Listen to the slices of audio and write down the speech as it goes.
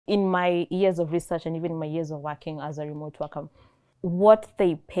in my years of research and even in my years of working as a remote worker, what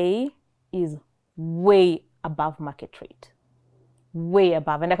they pay is way above market rate. Way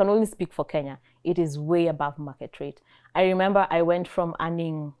above. And I can only speak for Kenya. It is way above market rate. I remember I went from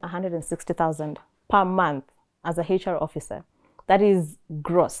earning 160,000 per month as a HR officer. That is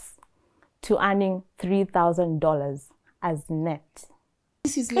gross. To earning $3,000 as net.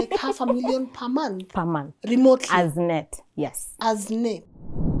 This is like $500,000 per month? Per month. Remotely? As net, yes. As net.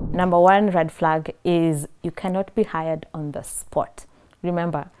 Number one red flag is you cannot be hired on the spot.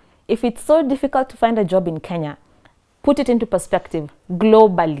 Remember, if it's so difficult to find a job in Kenya, put it into perspective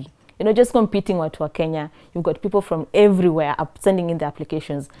globally. You're not just competing with Kenya. You've got people from everywhere sending in their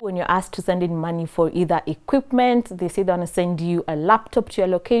applications. When you're asked to send in money for either equipment, they say they want to send you a laptop to your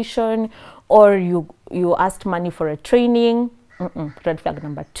location, or you asked money for a training. Red flag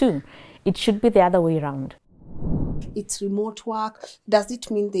number two. It should be the other way around. It's remote work. Does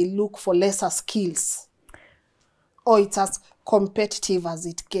it mean they look for lesser skills? Or it's as competitive as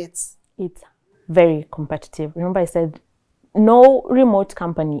it gets? It's very competitive. Remember I said no remote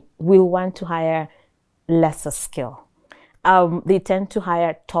company will want to hire lesser skill. They tend to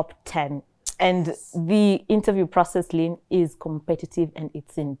hire top 10. And the interview process, Lynn, is competitive and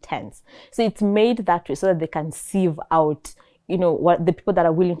it's intense. So it's made that way so that they can sieve out, you know, what the people that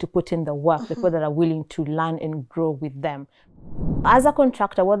are willing to put in the work, the people that are willing to learn and grow with them. As a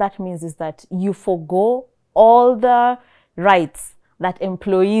contractor, what that means is that you forgo all the rights that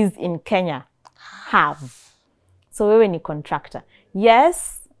employees in Kenya have. So when you're a contractor,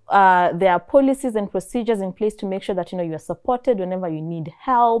 yes, there are policies and procedures in place to make sure that, you know, you are supported whenever you need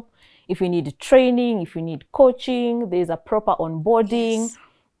help. If you need training, if you need coaching, there's a proper onboarding. Yes.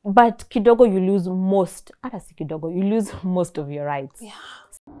 But kidogo, you lose most. Atasi kidogo, you lose most of your rights. Yeah.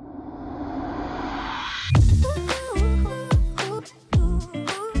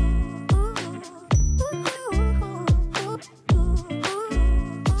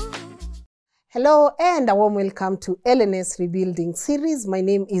 Hello and a warm welcome to LNS Rebuilding Series. My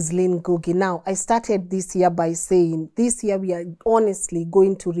name is Lynn Ngugi. Now, I started this year by saying this year we are honestly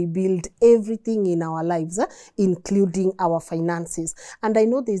going to rebuild everything in our lives, including our finances. And I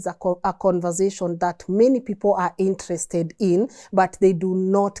know there's a conversation that many people are interested in, but they do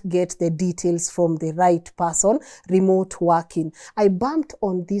not get the details from the right person, remote working. I bumped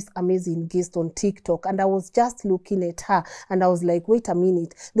on this amazing guest on TikTok and I was just looking at her and I was like, wait a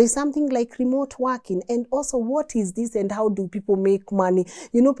minute, there's something like remote working, and also what is this and how do people make money?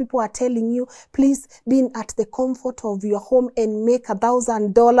 You know, people are telling you, please be at the comfort of your home and make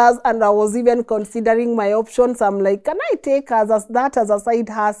 $1,000, and I was even considering my options. I'm like, can I take that as a side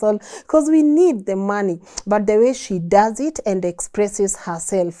hustle? Because we need the money. But the way she does it and expresses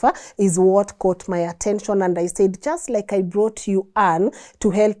herself is what caught my attention, and I said, just like I brought you Anne to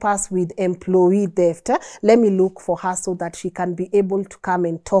help us with employee theft, let me look for her so that she can be able to come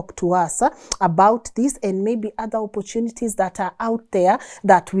and talk to us about this and maybe other opportunities that are out there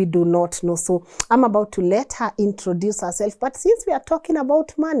that we do not know. So I'm about to let her introduce herself. But since we are talking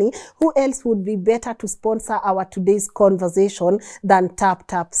about money, who else would be better to sponsor our today's conversation than Tap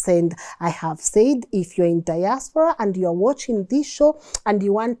Tap Send? I have said, if you're in diaspora and you're watching this show and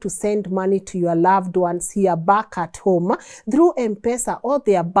you want to send money to your loved ones here back at home through M-Pesa or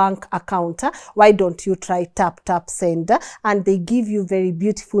their bank account, why don't you try Tap Tap Send? And they give you very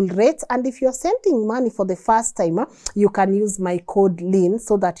beautiful rates. And if you're sending money for the first time, you can use my code LYNN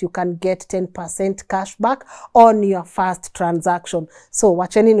so that you can get 10% cash back on your first transaction. So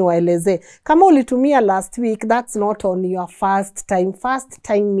wacheni niwaeleze, kama ulitumia last week, that's not on your first time. First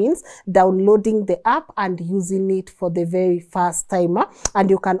time means downloading the app and using it for the very first time. And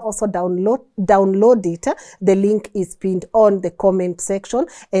you can also download it. The link is pinned on the comment section.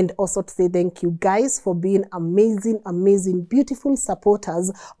 And also to say thank you guys for being amazing, beautiful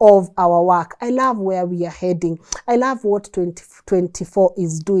supporters of our work. I love where we are heading. I love what 2024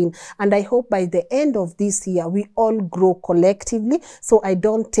 is doing. And I hope by the end of this year, we all grow collectively. So I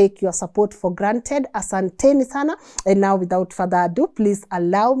don't take your support for granted. Asanteni sana. And now without further ado, please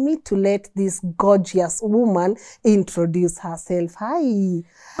allow me to let this gorgeous woman introduce herself. Hi.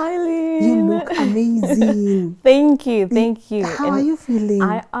 Hi, Lynn. You look amazing. Thank you. Thank you. How are you feeling?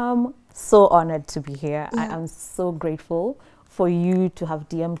 I am so honored to be here. Yeah. I am so grateful for you to have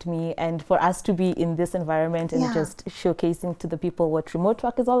DM'd me and for us to be in this environment and just showcasing to the people what remote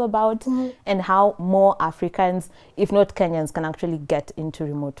work is all about and how more Africans, if not Kenyans, can actually get into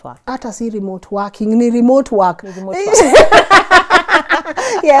remote work. Ata si remote working, ni remote work. Ni remote work.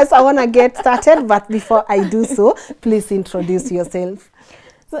 Yes, I want to get started, but before I do so, please introduce yourself.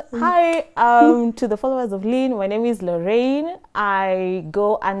 So, hi to the followers of Lynn. My name is Lorraine. I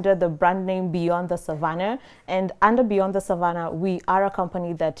go under the brand name Beyond the Savannah. And under Beyond the Savannah, we are a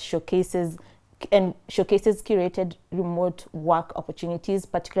company that showcases curated remote work opportunities,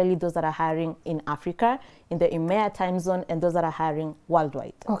 particularly those that are hiring in Africa, in the EMEA time zone, and those that are hiring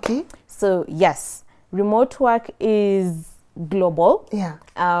worldwide. Okay. So yes, remote work is global. Yeah.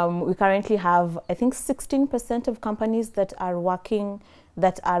 We currently have, I think, 16% of companies that are working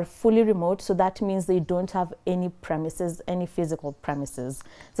that are fully remote. So that means they don't have any premises, any physical premises.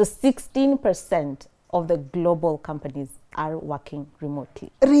 So 16% of the global companies are working remotely.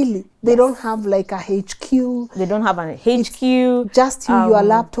 Really? They don't have like a HQ? They don't have an HQ. Just you, your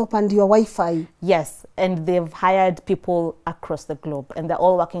laptop and your Wi-Fi? Yes, and they've hired people across the globe, and they're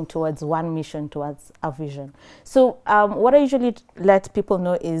all working towards one mission, towards a vision. So what I usually let people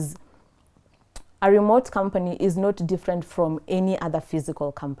know is a remote company is not different from any other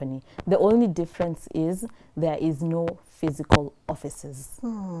physical company. The only difference is there is no physical offices.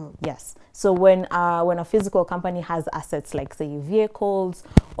 Yes. So when a physical company has assets like, say, vehicles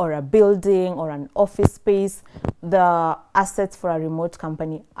or a building or an office space, the assets for a remote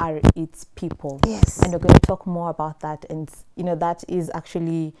company are its people. Yes. And we're going to talk more about that. And, you know, that is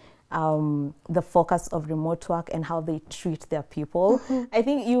actually the focus of remote work and how they treat their people. I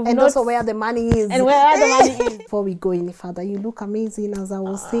think you've and also where the money is. And where the money is. Before we go any further, you look amazing, as I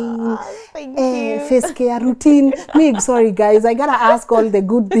was saying. Thank you. Face care routine. Sorry guys, I gotta ask all the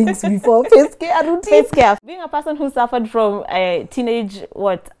good things before face care routine. Face care. Being a person who suffered from teenage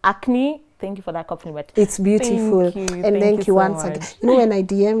acne. Thank you for that compliment. It's beautiful. Thank you. And thank you so once much. again. You know, when I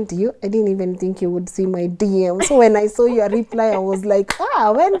DM'd you, I didn't even think you would see my DM. So when I saw your reply, I was like,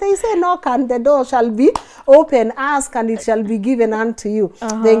 when they say knock and the door shall be open, ask and it shall be given unto you.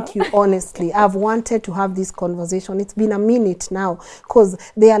 Thank you, honestly. I've wanted to have this conversation. It's been a minute now because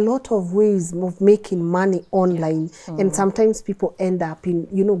there are a lot of ways of making money online. And sometimes people end up in,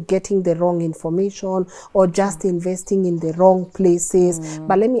 you know, getting the wrong information or just investing in the wrong places.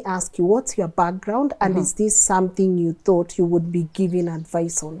 But let me ask you, what's your background, and is this something you thought you would be giving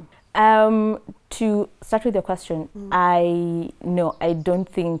advice on? To start with your question, I don't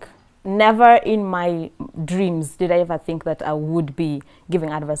think, never in my dreams did I ever think that I would be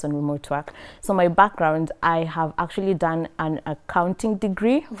giving advice on remote work. So my background, I have actually done an accounting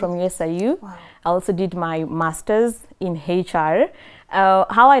degree from USIU. Wow. I also did my master's in HR.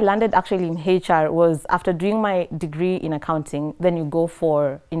 How I landed actually in HR was after doing my degree in accounting, then you go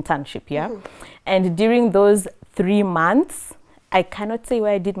for internship, yeah? And during those 3 months, I cannot say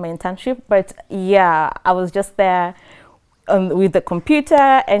where I did my internship, but yeah, I was just there with the computer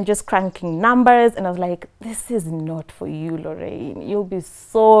and just cranking numbers, and I was like, this is not for you, Lorraine. You'll be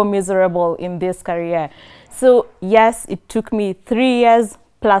so miserable in this career. So yes, it took me 3 years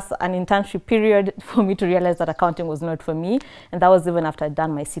plus an internship period for me to realize that accounting was not for me. And that was even after I'd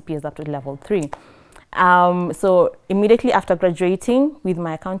done my CPAs up to level 3. So immediately after graduating with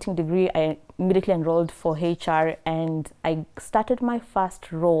my accounting degree, I immediately enrolled for HR, and I started my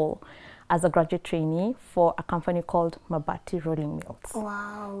first role as a graduate trainee for a company called Mabati Rolling Mills.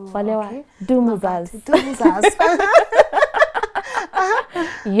 Wow. Okay. Dumuzas.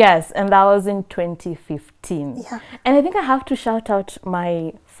 Yes, and that was in 2015. Yeah. And I think I have to shout out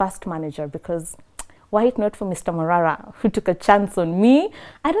my first manager, because were it not for Mr. Morara, who took a chance on me,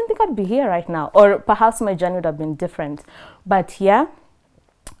 I don't think I'd be here right now. Or perhaps my journey would have been different. But yeah,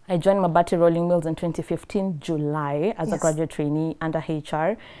 I joined Mabati Rolling Mills in 2015, July, as a graduate trainee under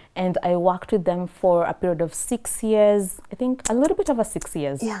HR. And I worked with them for a period of 6 years, I think a little bit over 6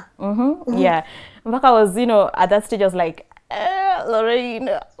 years. Yeah. Yeah. In fact, I was, at that stage, I was like, Lorraine,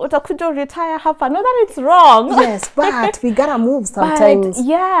 utakuja retire hapa. Not that it's wrong. Yes, but we gotta move sometimes. But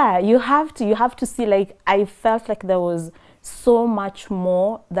yeah, you have to see, like, I felt like there was so much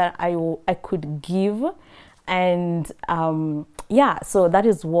more that I could give. And yeah, so that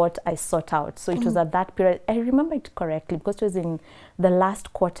is what I sought out. So it was at that period, I remember it correctly, because it was in the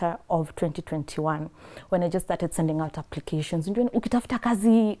last quarter of 2021 when I just started sending out applications. Ukitafuta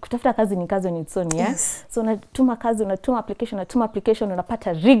kazi ni kazi on its own, yeah? Yes. So unatuma kazi, unatuma application,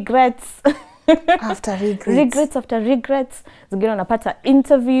 unapata regrets. After regrets. Regrets after regrets. Zingine unapata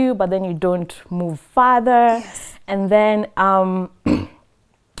interview, but then you don't move further. Yes. And then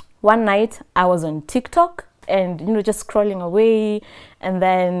one night I was on TikTok, and just scrolling away, and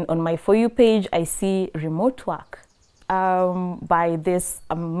then on my For You page I see remote work by this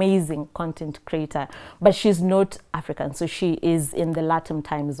amazing content creator, but she's not African, so she is in the Latin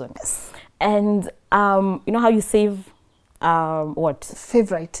time zone. Yes. And you know how you save what?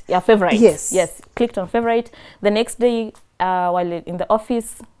 Favorite. Yeah, favorite. Yes. Yes. Clicked on favorite. The next day while in the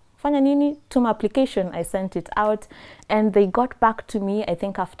office, fanya nini, tuma application. I sent it out, and they got back to me, I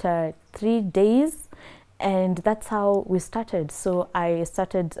think after 3 days, and that's how we started. So I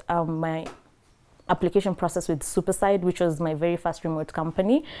started my application process with Superside, which was my very first remote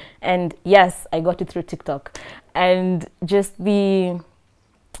company. And yes, I got it through TikTok. And just the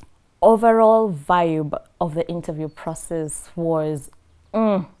overall vibe of the interview process was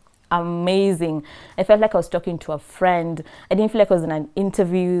amazing. I felt like I was talking to a friend. I didn't feel like I was in an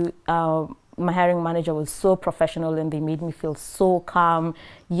interview. My hiring manager was so professional, and they made me feel so calm.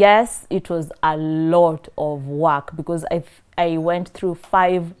 Yes, it was a lot of work because I went through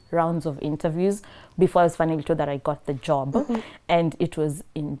 5 rounds of interviews before I was finally told that I got the job. And it was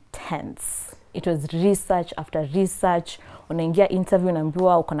intense. It was research after research. Unaingia interview,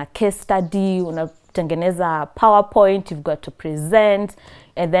 unaambiwa uko na case study, unatengeneza PowerPoint, you've got to present,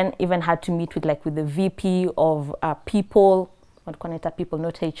 and then even had to meet with the VP of people. What connected people,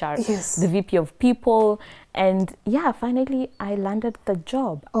 not HR. Yes. The VP of people. And yeah, finally I landed the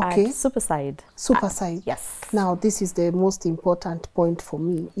job at Superside. Superside. Yes. Now, this is the most important point for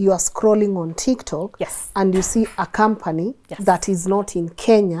me. You are scrolling on TikTok. Yes. And you see a company that is not in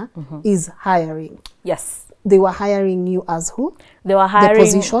Kenya is hiring. Yes. They were hiring you as who? They were hiring... The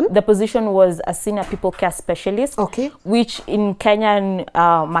position? The position was a senior people care specialist. Okay. Which in Kenyan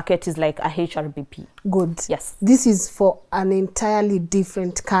market is like a HRBP. Good. Yes. This is for an entirely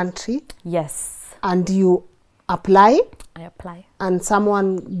different country. Yes. And you apply. I apply. And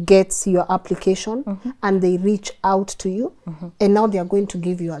someone gets your application and they reach out to you. And now they are going to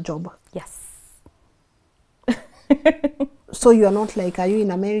give you a job. Yes. So you are not like, are you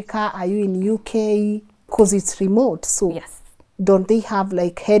in America? Are you in UK? Because it's remote. So yes. Don't they have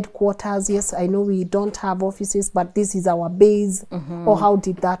like headquarters? Yes, I know we don't have offices, but this is our base. Or how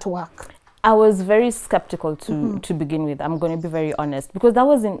did that work? I was very skeptical to begin with. I'm going to be very honest, because that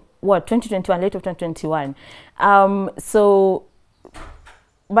was in 2021, late of 2021.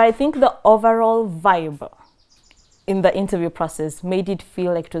 But I think the overall vibe in the interview process made it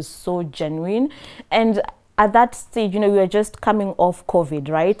feel like it was so genuine. And at that stage, we were just coming off COVID,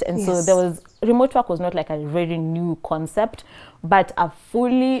 right? And so there was, remote work was not like a very new concept, but a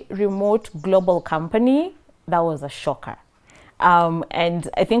fully remote global company, that was a shocker. And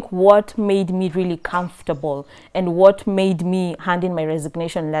I think what made me really comfortable and what made me hand in my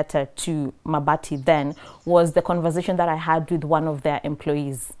resignation letter to Mabati then was the conversation that I had with one of their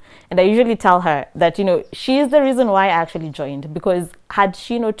employees. And I usually tell her that, she is the reason why I actually joined, because had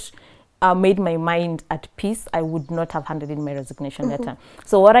she not made my mind at peace, I would not have handed in my resignation letter.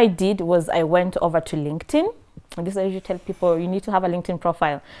 So what I did was I went over to LinkedIn. And this I usually tell people, you need to have a LinkedIn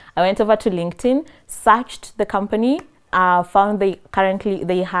profile. I went over to LinkedIn, searched the company, found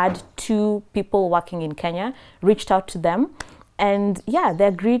they had 2 people working in Kenya, reached out to them, and yeah, they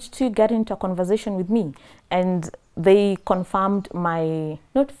agreed to get into a conversation with me. And they confirmed my,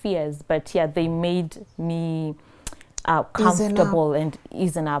 not fears, but yeah, they made me comfortable and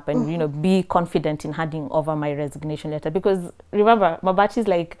easen up and be confident in handing over my resignation letter, because remember, Mabati is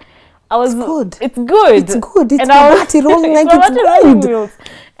like, it's good. It's Mabati rolling like it's good.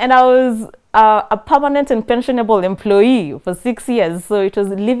 And I was a permanent and pensionable employee for 6 years, so it was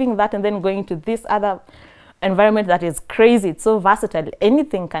leaving that and then going to this other environment that is crazy. It's so versatile,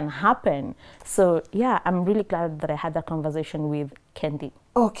 anything can happen. So yeah, I'm really glad that I had that conversation with Kendi.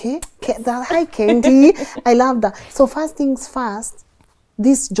 Okay. Hi, Kendi. I love that. So first things first,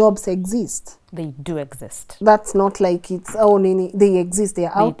 these jobs exist. They do exist. That's not like it's they exist. They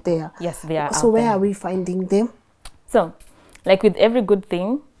are out there. Yes, they are. So where are we finding them? So, like with every good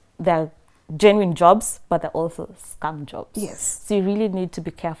thing, there are genuine jobs, but they're also scam jobs. Yes. So you really need to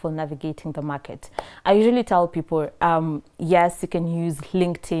be careful navigating the market. I usually tell people, yes, you can use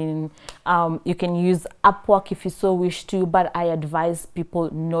LinkedIn, you can use Upwork if you so wish to, but I advise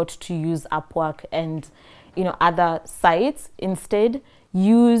people not to use Upwork and other sites. Instead,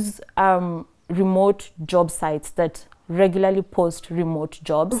 use remote job sites that regularly post remote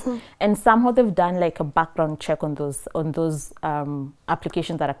jobs, and somehow they've done like a background check on those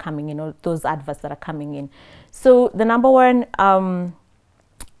applications that are coming in, or those adverts that are coming in. So the number one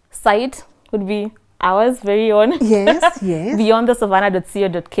site would be ours, very own. Yes, yes. Beyond the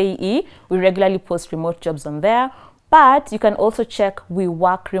Savannah.co.ke, we regularly post remote jobs on there. But you can also check We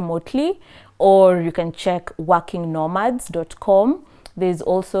Work Remotely, or you can check workingnomads.com. There's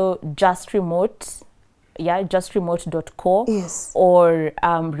also Just Remote, justremote.co, yes, or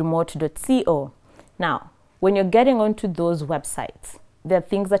remote.co. Now, when you're getting onto those websites, there are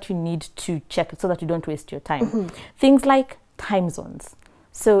things that you need to check so that you don't waste your time. Things like time zones.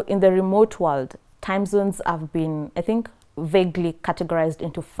 So in the remote world, time zones have been, I think, vaguely categorized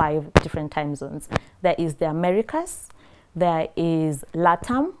into 5 different time zones. There is the Americas, there is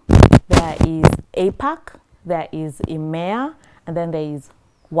LATAM, there is APAC, there is EMEA, and then there is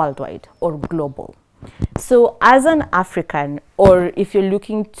worldwide or global. So as an African, or if you're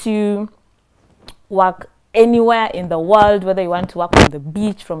looking to work anywhere in the world, whether you want to work on the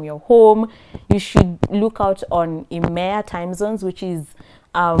beach, from your home, you should look out on EMEA time zones, which is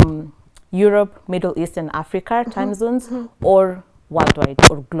Europe, Middle East, and Africa time zones, or worldwide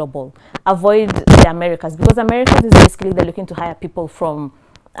or global. Avoid the Americas, because Americas is basically they're looking to hire people from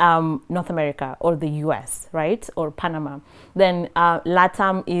North America or the US, right, or Panama. Then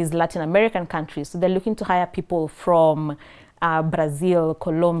LATAM is Latin American countries, so they're looking to hire people from Brazil,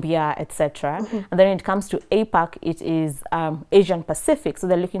 Colombia, etc. And then when it comes to APAC, it is Asian Pacific, so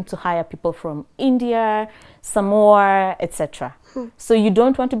they're looking to hire people from India, Samoa, etc. So you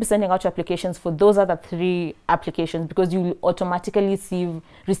don't want to be sending out your applications for those other 3 applications, because you will automatically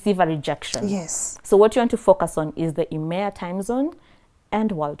receive a rejection. Yes. So what you want to focus on is the EMEA time zone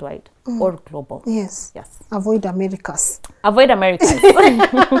and worldwide or global. Yes. Yes. Avoid Americas. Avoid Americas.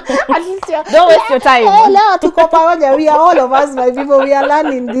 At least Don't waste your time. We are all of us, my people. We are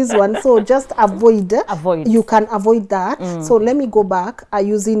learning this one. So just avoid. Avoid. You can avoid that. So let me go back.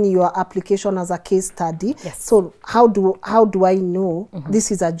 Using your application as a case study. Yes. So how do I know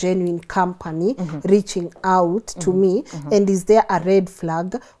this is a genuine company reaching out to me? And is there a red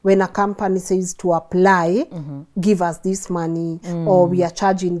flag when a company says to apply, give us this money, or we are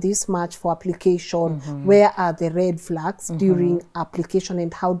charging this much for application? Where are the red flags during application,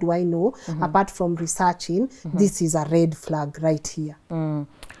 and how do I know, apart from researching, this is a red flag right here?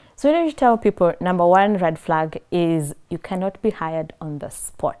 So what you tell people, number 1 red flag is you cannot be hired on the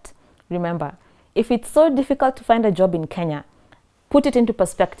spot. Remember, if it's so difficult to find a job in Kenya, put it into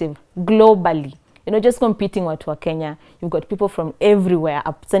perspective globally. You're not just competing with Kenya. You've got people from everywhere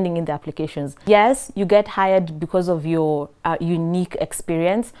sending in the applications. Yes, you get hired because of your unique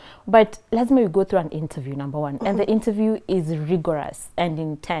experience, but let's maybe go through an interview, number 1. And the interview is rigorous and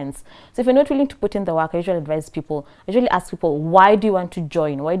intense. So if you're not willing to put in the work, I usually advise people, I usually ask people, why do you want to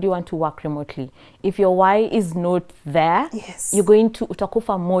join? Why do you want to work remotely? If your why is not there, yes, you're going to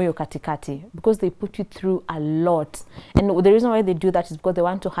utakufa moyo katikati, because they put you through a lot. And the reason why they do that is because they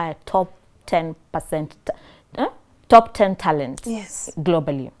want to hire top 10 talent, yes,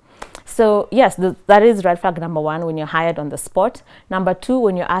 globally. So yes, that is red flag number 1, when you're hired on the spot. Number 2,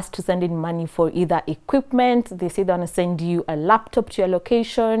 when you're asked to send in money for either equipment, they say they want to send you a laptop to your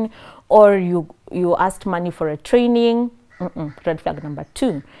location, or you asked money for a training. Red flag number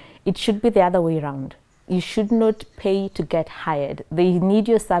 2. It should be the other way around. You should not pay to get hired. They need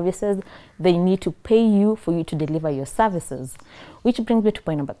your services. They need to pay you for you to deliver your services. Which brings me to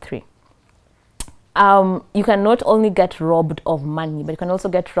point number 3. You can not only get robbed of money, but you can also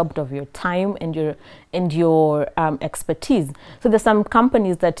get robbed of your time and your expertise. So there's some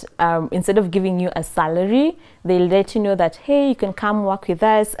companies that instead of giving you a salary, they'll let you know that, hey, you can come work with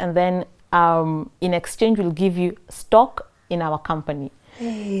us, and then in exchange we'll give you stock in our company.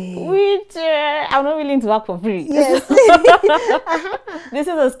 Hey. Which I'm not willing to work for free. Yes. This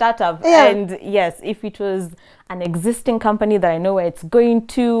is a startup, yeah. And yes, if it was an existing company that I know where it's going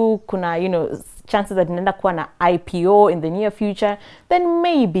to, kuna, chances that nenda kuwa na IPO in the near future, then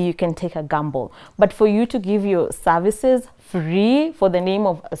maybe you can take a gamble. But for you to give your services free for the name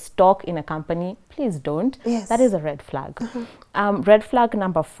of a stock in a company, please don't. Yes. That is a red flag. Red flag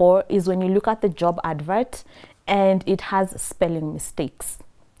number 4 is when you look at the job advert and it has spelling mistakes.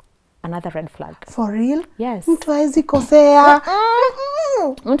 Another red flag. For real? Yes. Mtu hawezi kosea.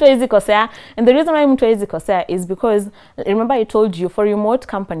 Mtu hawezi kosea. And the reason why mtu hawezi kosea is because, remember I told you, for remote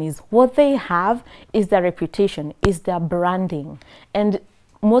companies, what they have is their reputation, is their branding. And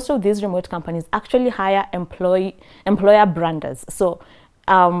most of these remote companies actually hire employer branders. So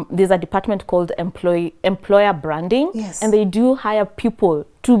there's a department called employer branding. Yes. And they do hire people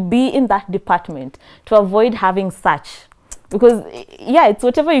to be in that department to avoid having such. Because, yeah, it's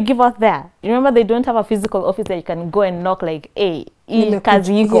whatever you give out there. Remember, they don't have a physical office that you can go and knock like, hey,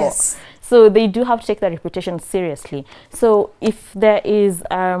 kazi iko. Yes. So they do have to take their reputation seriously. So if there is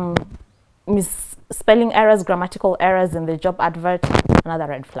misspelling errors, grammatical errors in the job advert, another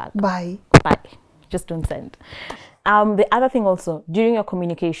red flag. Bye. Bye. Just don't send. The other thing also, during your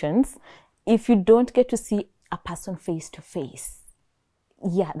communications, if you don't get to see a person face to face,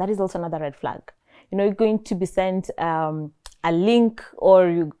 yeah, that is also another red flag. You're going to be sent a link,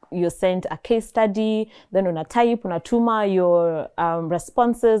 or you're sent a case study, then unatuma your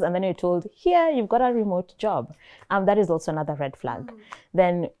responses, and then you're told, here, you've got a remote job. That is also another red flag.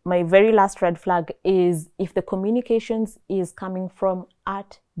 Then my very last red flag is if the communications is coming from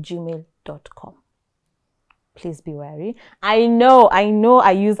 @gmail.com. Please be wary. I know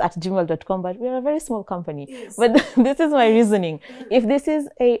I use @gmail.com, but we're a very small company. Yes. But this is my reasoning. If this is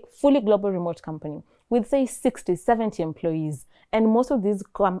a fully global remote company with, say, 60, 70 employees, and most of these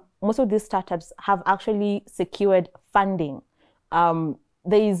startups have actually secured funding, there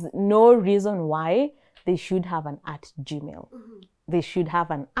is no reason why they should have an @gmail. They should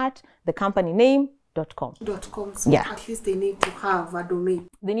have an the company name .com. So at least they need to have a domain.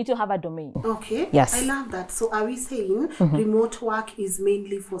 They need to have a domain. Okay. Yes. I love that. So are we saying remote work is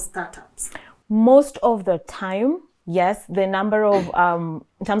mainly for startups? Most of the time, yes. The number of,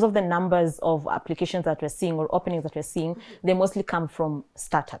 in terms of the numbers of applications that we're seeing or openings that we're seeing, they mostly come from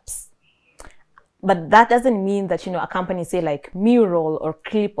startups. But that doesn't mean that, a company, say like Mural or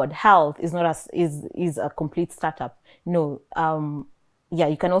Clipboard Health is not is a complete startup. No. Yeah,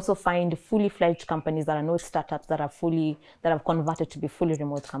 you can also find fully fledged companies that are not startups that have converted to be fully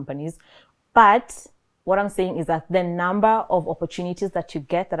remote companies. But what I'm saying is that the number of opportunities that you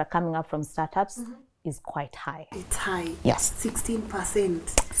get that are coming up from startups is quite high. It's high. Yes. 16%.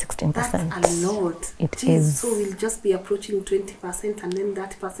 16%. That's a lot. It is. So we'll just be approaching 20% and then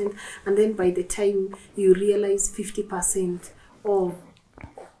that percent. And then by the time you realize 50% of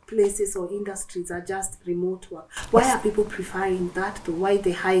places or industries are just remote work. Why are people preferring that though? Why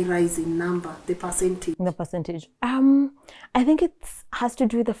the high rise in number, the percentage? The percentage. I think it has to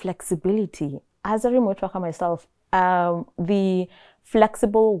do with the flexibility. As a remote worker myself, the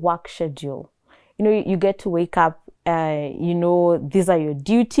flexible work schedule. You get to wake up, these are your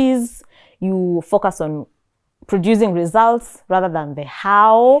duties. You focus on producing results rather than the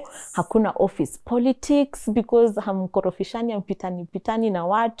how. Hakuna office politics because hamkorofishani pitani na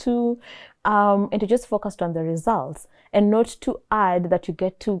watu. And you just focused on the results, and not to add that you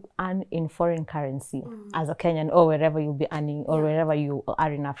get to earn in foreign currency as a Kenyan, or wherever you'll be earning, or wherever you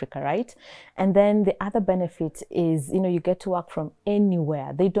are in Africa, right? And then the other benefit is, you get to work from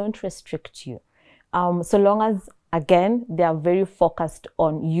anywhere. They don't restrict you. So long as, again, they are very focused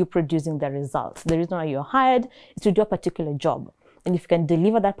on you producing the results. The reason why you're hired is to do a particular job. And if you can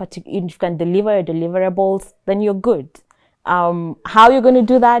deliver if you can deliver your deliverables, then you're good. How you're going to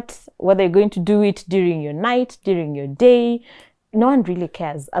do that, whether you're going to do it during your night, during your day, no one really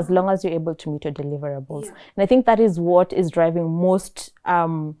cares as long as you're able to meet your deliverables. Yeah. And I think that is what is driving most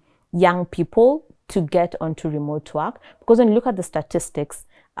young people to get onto remote work. Because when you look at the statistics,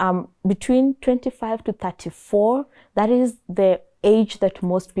 between 25 to 34, that is the age that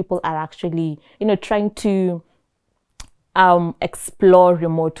most people are actually, trying to explore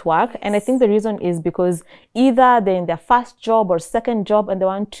remote work. And I think the reason is because either they're in their first job or second job and they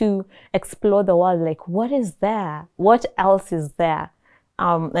want to explore the world. Like, what is there? What else is there?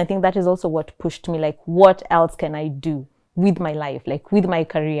 I think that is also what pushed me, like, what else can I do with my life, like with my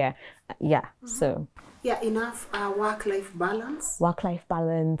career? Yeah, so... Yeah, enough work-life balance. Work-life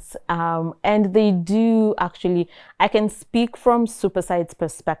balance. And they do actually, I can speak from Superside's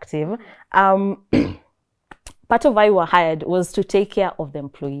perspective. Part of why we were hired was to take care of the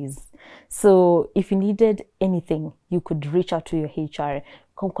employees. So if you needed anything, you could reach out to your HR.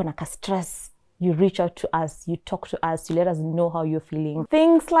 Stress, you reach out to us, you talk to us, you let us know how you're feeling.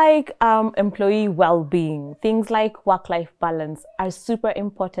 Things like employee well-being, things like work-life balance are super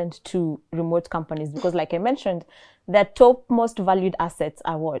important to remote companies because, like I mentioned, their top most valued assets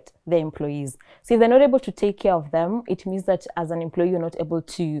are what? Their employees. So if they're not able to take care of them, it means that as an employee, you're not able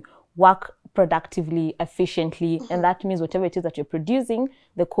to work productively, efficiently, and that means whatever it is that you're producing,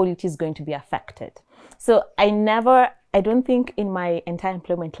 the quality is going to be affected. So I don't think in my entire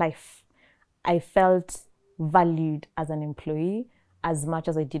employment life, I felt valued as an employee as much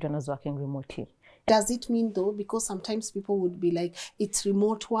as I did when I was working remotely. Does it mean though, because sometimes people would be like, it's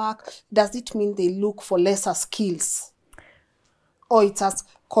remote work, does it mean they look for lesser skills? Or it's as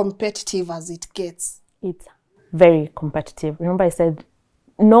competitive as it gets? It's very competitive. Remember I said,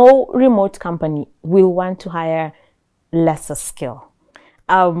 no remote company will want to hire lesser skill.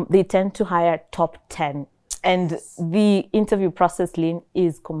 They tend to hire top 10. And the interview process, Lynn,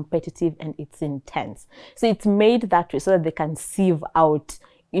 is competitive and it's intense. So it's made that way so that they can sieve out,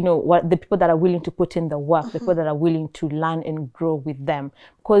 what the people that are willing to put in the work, the people that are willing to learn and grow with them.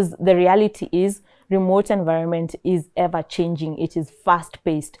 because the reality is remote environment is ever changing. It is fast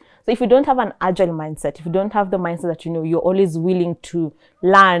paced. So if you don't have an agile mindset, if you don't have the mindset that, you know, you're always willing to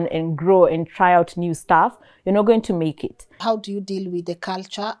learn and grow and try out new stuff, you're not going to make it. How do you deal with the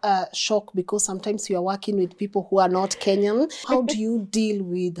culture shock? Because sometimes you are working with people who are not Kenyan. How do you deal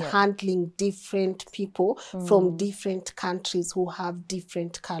with handling different people from different countries who have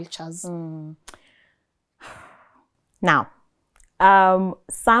different cultures? Now,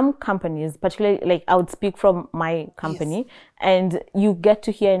 some companies, particularly, like I would speak from my company, and you get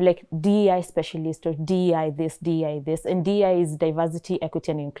to hear like DEI specialist or DEI this, DEI this, and DEI is diversity,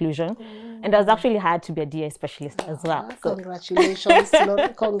 equity, and inclusion. And I was actually hired to be a DEI specialist as well. So. Congratulations,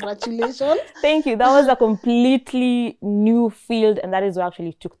 Lord, congratulations. Thank you. That was a completely new field, and that is who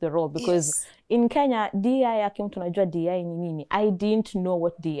actually took the role, because in Kenya, DEI akim tunajua DEI ni nini. I didn't know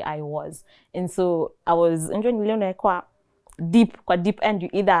what DEI was, and so I was enjoying kwa deep end. You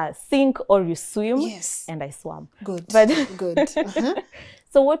either sink or you swim. And I swam. Good. But good.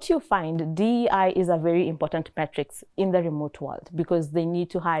 So what you find, DEI is a very important metrics in the remote world, because they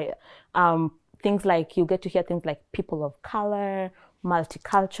need to hire things like, you get to hear things like people of color,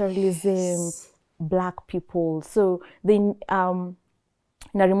 multiculturalism, Black people. So they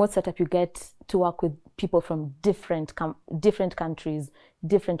in a remote setup, you get to work with people from different countries,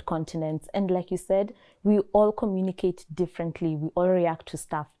 different continents. And like you said, we all communicate differently. We all react to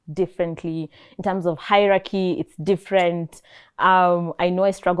stuff differently. In terms of hierarchy, it's different. I know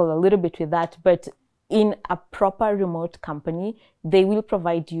I struggle a little bit with that, but in a proper remote company, they will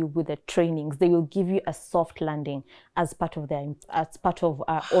provide you with the trainings. They will give you a soft landing as part of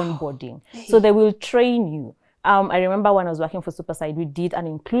onboarding. So they will train you. I remember when I was working for Superside, we did an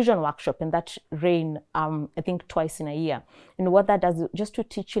inclusion workshop, and that ran, I think, twice in a year. And what that does is just to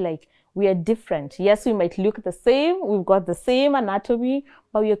teach you, like, we are different. Yes, we might look the same. We've got the same anatomy,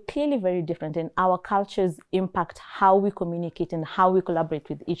 but we are clearly very different. And our cultures impact how we communicate and how we collaborate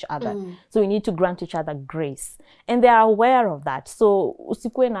with each other. So we need to grant each other grace. And they are aware of that. So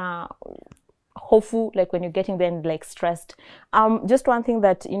usikue na hopeful, like when you're getting there and like stressed. Just one thing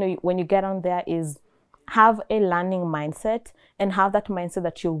that, you know, when you get on there is have a learning mindset, and have that mindset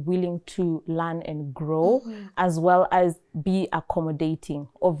that you're willing to learn and grow, as well as be accommodating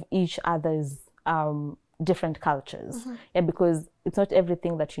of each other's different cultures. Because it's not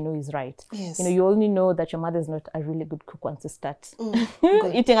everything that you know is right. You know, you only know that your mother is not a really good cook once you start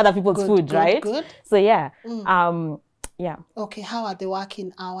eating other people's food, right? So Okay, how are the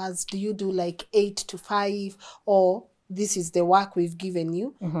working hours? Do you do like 8 to 5, or this is the work we've given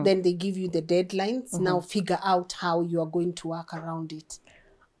you, then they give you the deadlines, now figure out how you are going to work around it?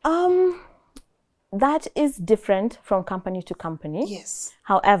 That is different from company to company.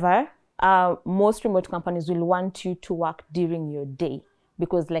 However, most remote companies will want you to work during your day,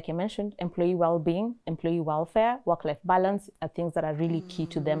 because like I mentioned, employee well-being, employee welfare, work-life balance are things that are really key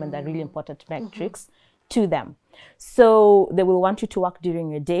to them, and they're really important metrics to them. So they will want you to work during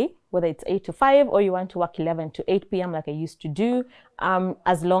your day, whether it's 8 to 5 or you want to work 11 to 8 p.m. like I used to do,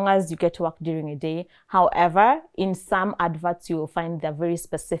 as long as you get to work during a day. However, in some adverts, you will find they're very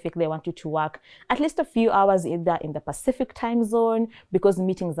specific. They want you to work at least a few hours either in the Pacific time zone, because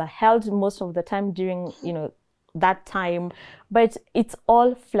meetings are held most of the time during, you know, that time. But it's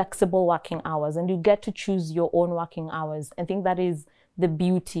all flexible working hours, and you get to choose your own working hours. I think that is the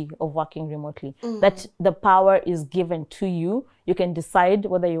beauty of working remotely, that the power is given to you. You can decide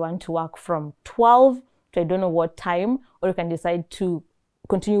whether you want to work from 12 to I don't know what time, or you can decide to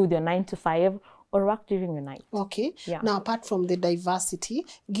continue with your 9 to 5 or work during the night. Okay. Now, apart from the diversity,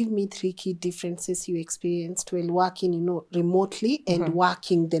 give me 3 key differences you experienced while working, you know, remotely and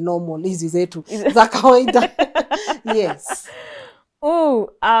working the normal. Easy zetu. Za kawaida. Yes.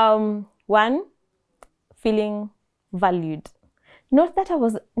 One, feeling valued. Not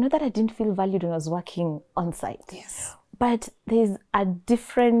that I didn't feel valued when I was working on site. But there's a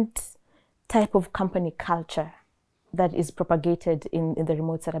different type of company culture that is propagated in the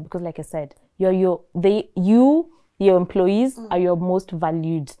remote setup, because like I said, your employees are your most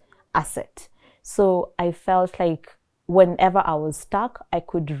valued asset. So I felt like whenever I was stuck, I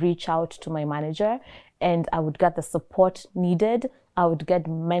could reach out to my manager and I would get the support needed. I would get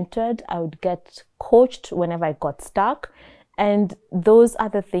mentored. I would get coached whenever I got stuck. And those are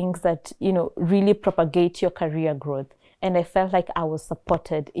the things that, you know, really propagate your career growth. And I felt like I was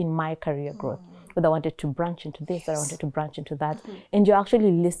supported in my career growth. Whether I wanted to branch into this or I wanted to branch into that. And you're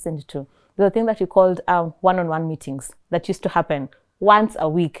actually listened to. The thing that we called one-on-one meetings that used to happen once a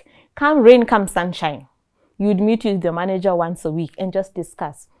week. Come rain, come sunshine. You'd meet with the manager once a week and just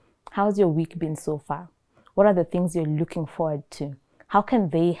discuss, how's your week been so far? What are the things you're looking forward to? how can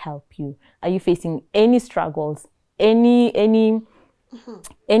they help you? Are you facing any struggles, any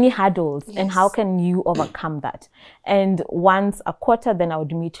hurdles, and how can you overcome that? And once a quarter, then I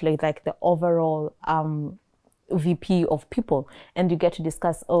would meet like the overall VP of people, and you get to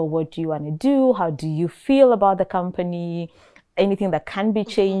discuss, oh, what do you want to do? How do you feel about the company? Anything that can be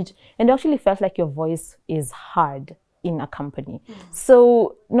changed? And it actually felt like your voice is heard in a company.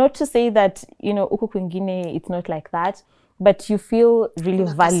 So not to say that, huku kwingine it's not like that, but you feel really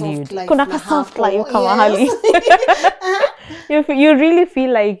valued. Kuna ka soft life kama hali. You really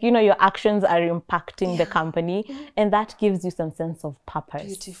feel like, your actions are impacting the company, and that gives you some sense of purpose.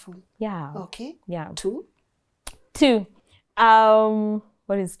 Beautiful. Yeah. Okay. Yeah. Two.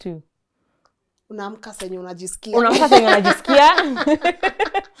 What is two? Unaamka senye unajisikia.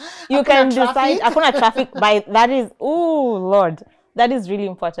 You can decide. Hakuna traffic by that is, oh Lord, that is really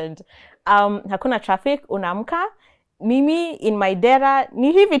important. Hakuna traffic, unaamka. Mimi in my dera,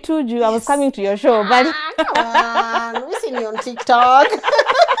 ni hivi tu juu I was coming to your show, but come on, we see me on TikTok.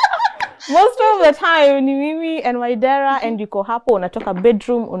 Most of the time, ni mimi and my dera, and you go hapo, unatoka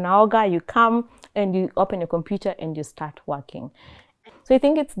bedroom, unaoga, you come and you open your computer and you start working. So I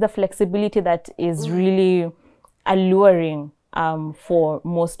think it's the flexibility that is really alluring for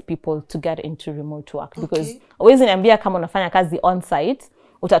most people to get into remote work, because always niambia kama unafanya kazi on site,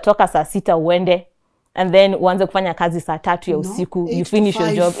 utatoka saa 6 uende, and then uanze kufanya kazi saa 3 ya usiku, you finish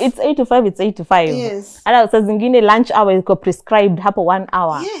your job. It's 8 to 5, it's 8 to 5. Yes. Ala saa zingine lunch hour iko prescribed hapo 1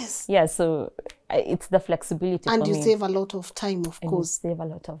 hour. Yes. Yeah, so it's the flexibility and for you me. save a lot of time, of course. You save a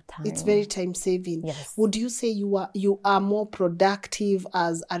lot of time. It's very time saving. Yes. Would you say you are more productive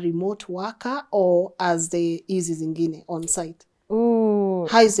as a remote worker or as the easy zingine on site? Ooh.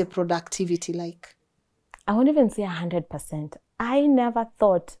 How is the productivity like? I won't even say 100%. I never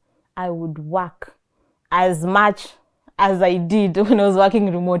thought I would work as much as I did when I was working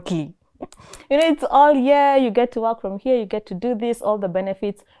remotely. It's all, you get to work from here, you get to do this, all the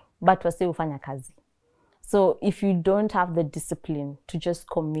benefits, but wase ufanya kazi. So if you don't have the discipline to just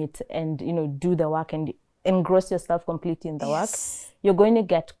commit and, do the work and engross yourself completely in the work, you're going to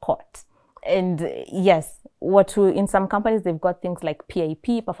get caught. And yes, in some companies, they've got things like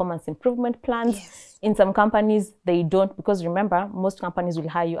PIP, performance improvement plans. Yes. In some companies, they don't, because remember, most companies will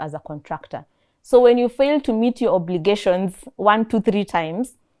hire you as a contractor. So when you fail to meet your obligations 1, 2, 3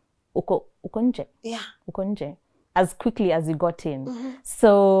 times, uko nje. Yeah. Uko nje. As quickly as you got in.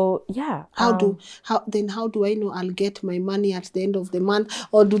 So yeah. How do I know I'll get my money at the end of the month?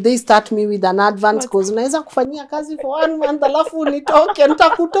 Or do they start me with an advance? Because unaweza kufanyia kazi for 1 month, alafu unitoke,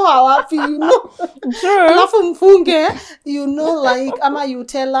 nitakutoa wapi, True. Alafu mfunge, like, ama you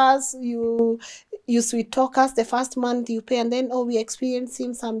tell us, you sweet talk us the first month you pay, and then, we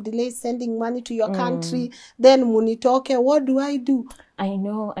experiencing some delays sending money to your country, then munitoke. What do I do? I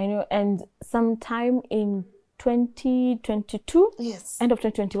know. And sometime in 2022, end of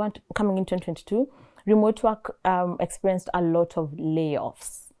 2021, coming in 2022, remote work experienced a lot of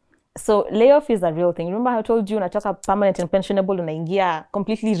layoffs. So layoff is a real thing. Remember I told you, unatoka permanent and pensionable, unaingia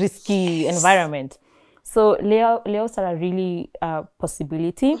completely risky environment. So layoffs are a really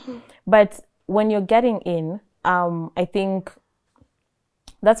possibility. But when you're getting in, I think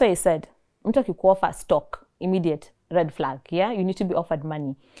that's why I said, mtu akikuoffer stock, immediate red flag, you need to be offered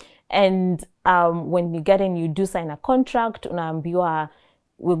money. And when you get in, you do sign a contract, unaambiwa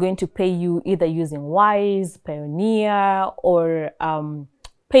we're going to pay you either using Wise, Pioneer, or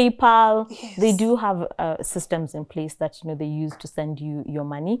PayPal. Yes. They do have systems in place that they use to send you your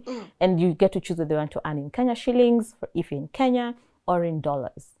money, and you get to choose whether you want to earn in Kenya shillings, if you're in Kenya, or in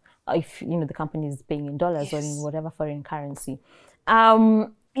dollars, if the company is paying in dollars or in whatever foreign currency.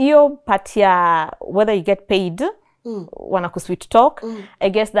 Your patia, whether you get paid, wanakusweet talk, I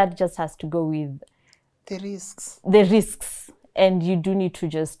guess that just has to go with the risks. And you do need to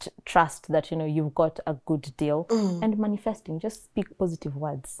just trust that you've got a good deal, and manifesting, just speak positive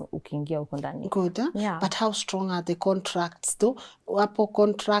words ukiingia huko ndani. Good. Yeah. But how strong are the contracts though? Wapo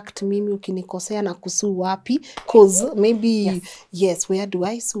contract mimi ukinikosea na kusuu wapi? Cause maybe where do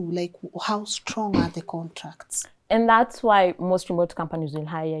I sue? Like, how strong are the contracts? And that's why most remote companies will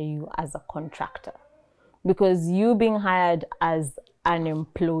hire you as a contractor. Because you being hired as an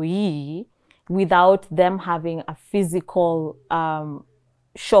employee without them having a physical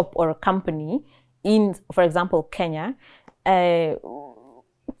shop or a company in, for example, Kenya,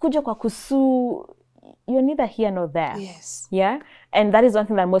 kuja kwa kusuu, you're neither here nor there. Yes. Yeah? And that is one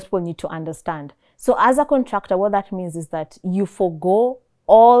thing that most people need to understand. So as a contractor, what that means is that you forgo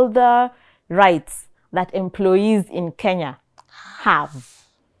all the rights that employees in Kenya have.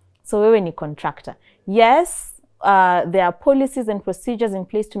 So wewe ni contractor. Yes, there are policies and procedures in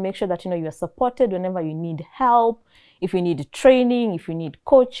place to make sure that, you know, you are supported whenever you need help, if you need training, if you need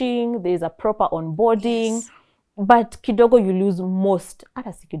coaching, there's a proper onboarding. Yes. But kidogo, you lose most,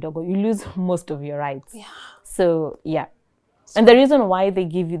 kidogo, you lose most of your rights. Yeah. So, yeah. And the reason why they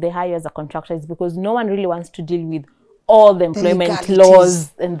hire you as a contractor is because no one really wants to deal with all the employment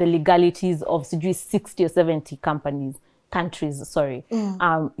laws and the legalities of 60 or 70 countries, sorry.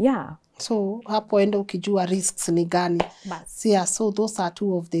 Yeah. So hapo enda ukijua risks ni gani. Bas. Yeah, so those are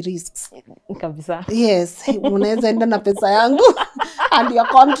two of the risks. Kabisa. Yes, unaweza enda na pesa yangu and your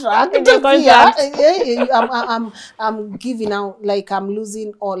contract. And your contract. I'm giving out, like I'm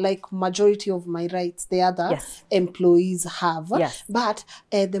losing, or like majority of my rights the other employees have. Yes. But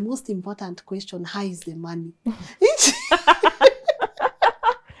the most important question, how is the money?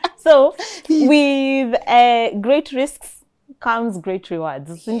 So with great risks comes great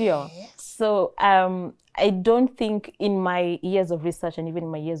rewards. Yes. So I don't think in my years of research and even in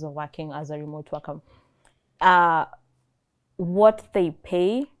my years of working as a remote worker, what they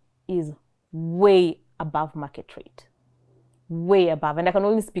pay is way above market rate. Way above. And I can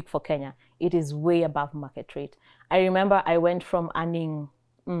only speak for Kenya. It is way above market rate. I remember I went from earning,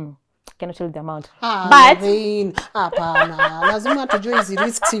 cannot tell you the amount. But Lorraine, lazima tujue hizi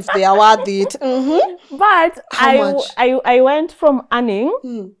risks if they are worth it. But I went from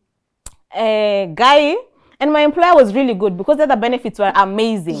earning a guy, and my employer was really good because the other benefits were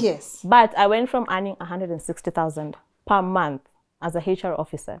amazing. Yes. But I went from earning 160,000 per month as a HR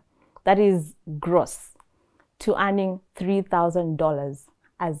officer, that is gross, to earning $3,000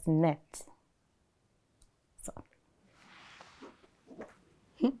 as net. So.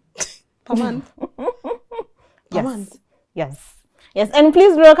 Per month? Per Yes. month? Yes. Yes, and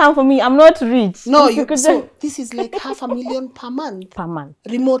please do not come for me. I'm not rich. No, so this is like $500,000 per month? Per month.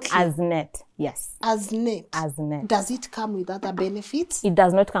 Remotely? As net, yes. As net? As net. Does it come with other benefits? It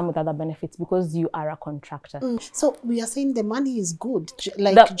does not come with other benefits because you are a contractor. So we are saying the money is good.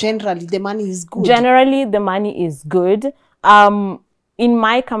 Generally, the money is good. Generally, the money is good. In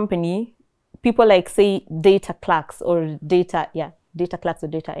my company, people like, say, data clerks or data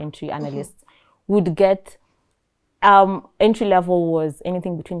entry analysts would get entry level was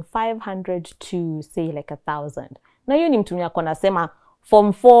anything between 500 to say like 1,000. Na hiyo ni mtu mwenye anasema form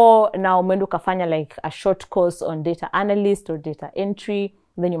 4 na umeenda kufanya like a short course on data analyst or data entry,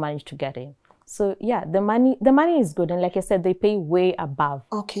 then you manage to get in. So yeah, the money is good, and like I said, they pay way above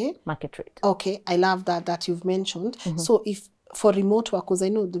market rate. Okay, I love that you've mentioned. So if for remote work, because I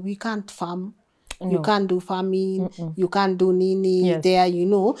know that we can't farm. No. You can't do farming, you can't do nini there, you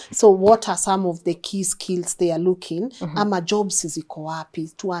know. So what are some of the key skills they are looking? Ama jobs ziko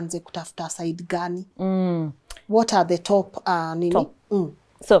wapi? Tuanze kutafuta side gani? What are the top nini?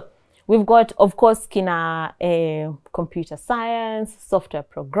 So we've got, of course, kina computer science, software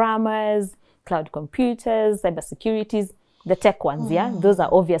programmers, cloud computers, cyber securities, the tech ones, yeah? Those are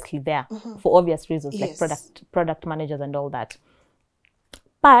obviously there for obvious reasons, like product managers and all that.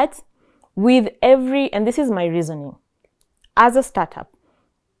 But with and this is my reasoning, as a startup,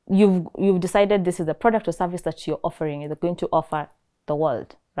 you've decided this is a product or service that you're offering, you're going to offer the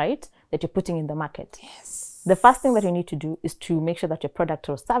world, right? That you're putting in the market. Yes. The first thing that you need to do is to make sure that your product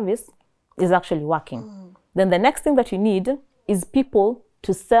or service is actually working. Then the next thing that you need is people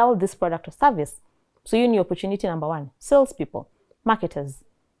to sell this product or service. So you need opportunity number 1, salespeople, marketers,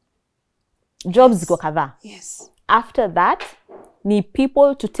 jobs go kadhaa. Yes. After that, need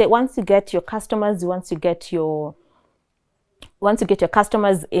people to take, once you get your customers, once you get your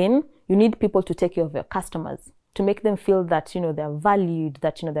customers in, you need people to take care of your customers, to make them feel that, you know, they're valued,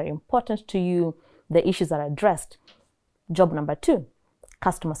 that, you know, they're important to you, the issues are addressed. Job number 2,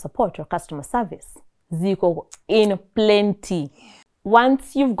 customer support or customer service. Ziko in plenty.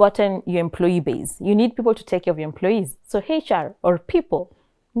 Once you've gotten your employee base, you need people to take care of your employees. So HR or people,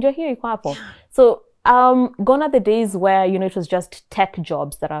 ndio hiyo iko hapo. So gone are the days where, you know, it was just tech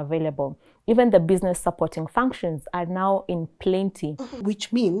jobs that are available. Even the business supporting functions are now in plenty.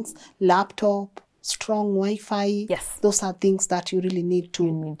 Which means laptop, strong Wi-Fi. Yes. Those are things that you really need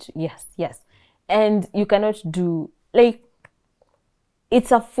to. Yes. And you cannot do, like,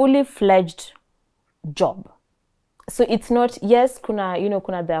 it's a fully fledged job. So it's not, yes, kuna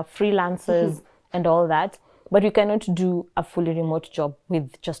there are freelancers and all that, but you cannot do a fully remote job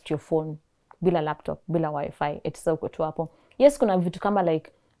with just your phone. Bila laptop, bila Wi-Fi, it's so good to happen. Yes, kuna vitu kama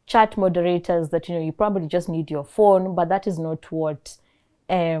like chat moderators that, you know, you probably just need your phone, but that is not what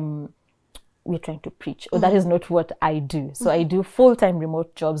we're trying to preach, or that is not what I do. So I do full-time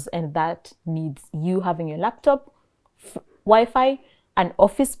remote jobs, and that needs you having your laptop, Wi-Fi, an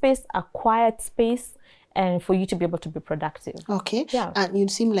office space, a quiet space, and for you to be able to be productive. Okay. Yeah. And you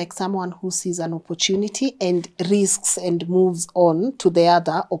seem like someone who sees an opportunity and risks and moves on to the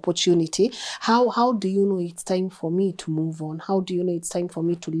other opportunity. How do you know it's time for me to move on? How do you know it's time for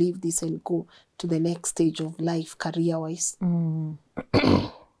me to leave this and go to the next stage of life, career-wise?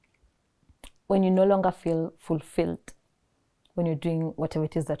 When you no longer feel fulfilled when you're doing whatever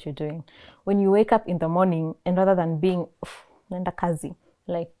it is that you're doing. When you wake up in the morning and rather than being nenda kazi,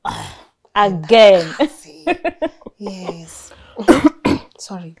 like again. Yes.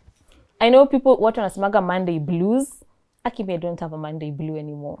 Sorry. I know people what wanasemaga Monday blues. Akimi, I don't have a Monday blue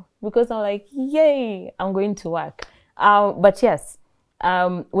anymore because I'm like, yay, I'm going to work. But yes,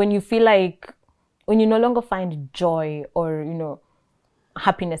 when you feel like, when you no longer find joy or, you know,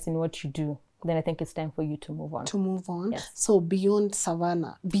 happiness in what you do, then I think it's time for you to move on. To move on. Yes. So beyond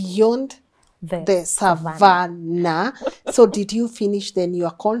Savannah, beyond the Savannah. Savannah. So did you finish then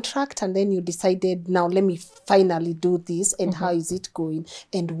your contract and then you decided, now let me finally do this, and how is it going?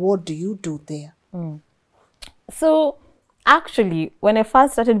 And what do you do there? So actually, when I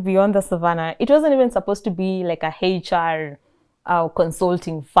first started Beyond the Savannah, it wasn't even supposed to be like a HR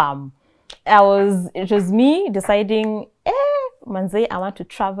consulting firm. It was me deciding, manze, I want to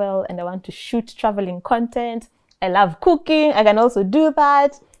travel and I want to shoot traveling content. I love cooking. I can also do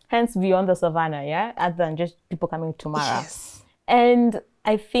that. Hence Beyond the Savannah, yeah? Other than just people coming to Mara. Yes. And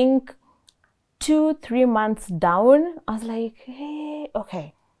I think 2-3 months down, I was like, hey,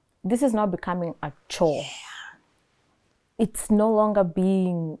 okay, this is now becoming a chore. It's no longer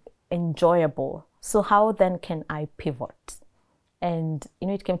being enjoyable. So how then can I pivot? And, you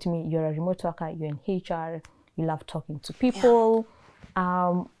know, it came to me, you're a remote worker, you're in HR, you love talking to people.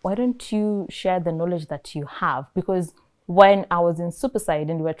 Why don't you share the knowledge that you have? Because when I was in Superside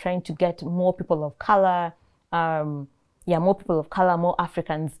and we were trying to get more people of color, more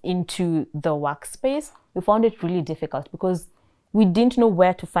Africans into the workspace, we found it really difficult because we didn't know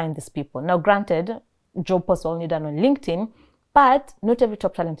where to find these people. Now, granted, job posts are only done on LinkedIn, but not every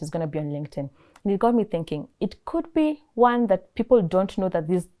top talent is going to be on LinkedIn. And it got me thinking, it could be one that people don't know that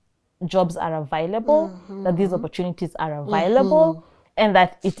these jobs are available, that these opportunities are available, and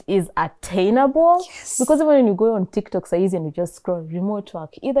that it is attainable. Yes. Because even when you go on TikTok, so easy and you just scroll remote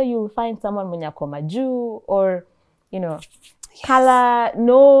work, either you find someone mwenye ako majuu or, you know, Kala,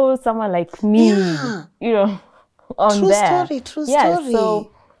 know someone like me, you know, on True there. True yeah, story.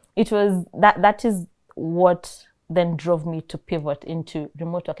 So it was that is what then drove me to pivot into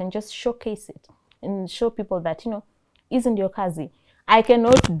remote work and just showcase it and show people that, you know, isn't your kazi. I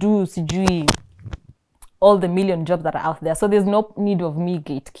cannot do sijui all the million jobs that are out there. So there's no need of me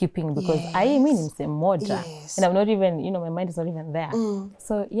gatekeeping because I am in moja. And I'm not even, you know, my mind is not even there.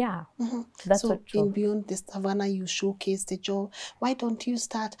 So yeah, that's so what in Beyond the Savannah, you showcase the job. Why don't you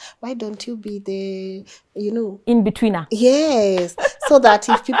start? Why don't you be the, you know, in-betweener? Yes. So that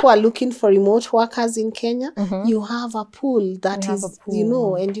if people are looking for remote workers in Kenya, you have a pool that is, you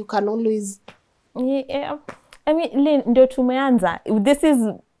know, and you can always... Yeah. I mean, Lynn, ndio tumeanza. This is,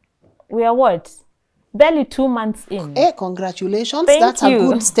 we are what? Barely 2 months in. Hey, congratulations. Thank That's you.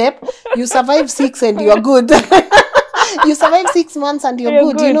 a good step. You survive 6 and you're good. You survive 6 months and you're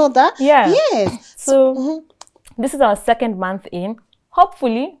good. You know that? Yeah. Yes. So this is our 2nd month in.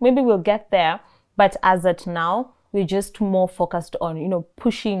 Hopefully, maybe we'll get there. But as at now, we're just more focused on, you know,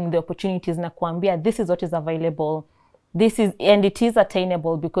 pushing the opportunities na kuambia, this is what is available. This is, and it is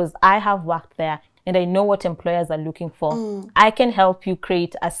attainable because I have worked there and I know what employers are looking for. I can help you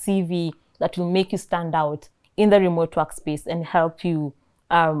create a CV that will make you stand out in the remote workspace and help you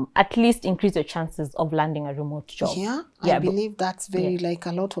at least increase your chances of landing a remote job. Yeah, I believe that's very like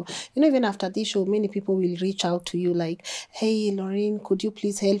a lot of, you know, even after this show, many people will reach out to you like, hey, Lorraine, could you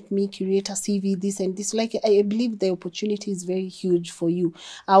please help me curate a CV, this and this? Like, I believe the opportunity is very huge for you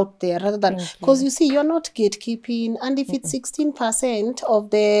out there rather than, because you see, you're not gatekeeping. And if it's 16% of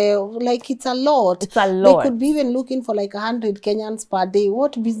the, like, it's a lot. It's a lot. They could be even looking for like 100 Kenyans per day.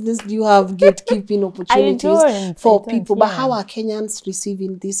 What business do you have gatekeeping opportunities for people? But how are Kenyans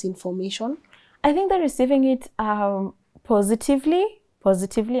receiving this information? I think they're receiving it positively,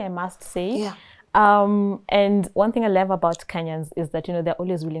 I must say. Yeah. And one thing I love about Kenyans is that, you know, they're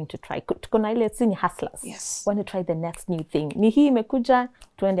always willing to try. Tukona ile si ni hustlers. Yes. Want to try the next new thing. Ni hii imekuja,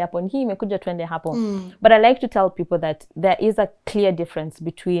 tuende hapo. Ni hii imekuja, tuende hapo. But I like to tell people that there is a clear difference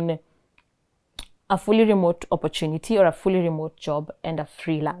between a fully remote opportunity or a fully remote job and a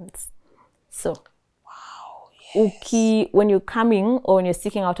freelance. So, when you're coming or when you're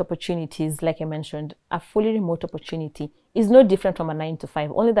seeking out opportunities, like I mentioned, a fully remote opportunity is no different from a 9 to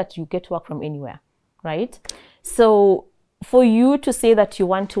 5, only that you get to work from anywhere, right? So for you to say that you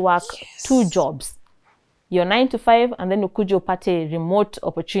want to work 2 jobs, your 9 to 5 and then ukuje upate remote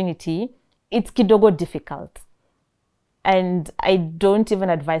opportunity, it's kidogo difficult. And I don't even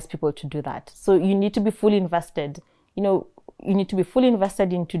advise people to do that. So you need to be fully invested. You know, you need to be fully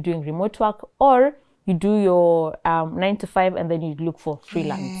invested into doing remote work, or you do your 9 to 5 and then you look for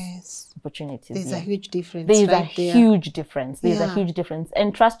freelance opportunities. There's a huge difference. There's a huge difference. There's a huge difference.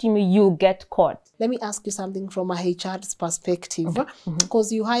 And trust me, you'll get caught. Let me ask you something from a HR's perspective,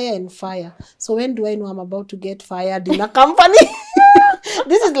 because you hire and fire. So when do I know I'm about to get fired in a company?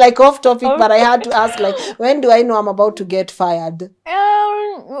 This is like off topic, but I had to ask, like, when do I know I'm about to get fired?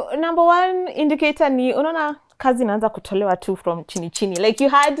 Number one indicator ni unaona kazi inaanza kutolewa tu from chini. Like you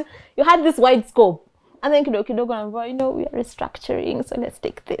had this wide scope, and then kidogo, you know, we are restructuring, so let's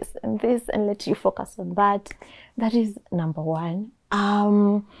take this and let you focus on that. That is number one.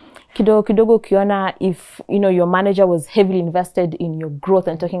 Kidogo ukiona, if you know your manager was heavily invested in your growth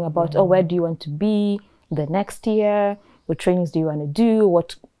and talking about, oh, where do you want to be the next year? What trainings do you want to do?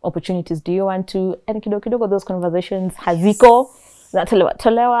 What opportunities do you want to? And kidogo those conversations haziko.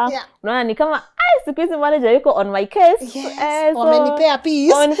 Tolewa. Unaona ni kama siku hizi manager yuko on my case. Yes. Wamenipea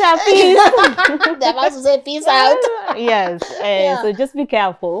peace. They're about to say peace out. Yes. So just be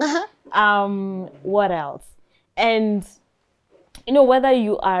careful. What else? And you know, whether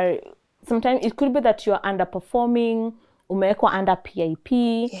you are, sometimes it could be that you are underperforming, umewekwa under PIP.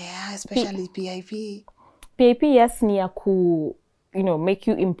 Yeah, especially PIP. PIP, yes, ni ya you know, make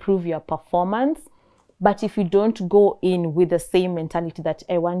you improve your performance. But if you don't go in with the same mentality that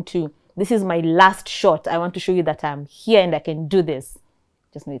this is my last shot, I want to show you that I'm here and I can do this,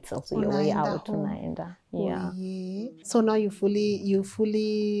 just know it's also your way out. Unaenda. Yeah. So now you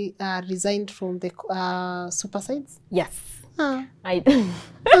fully resigned from the super sites? Yes. I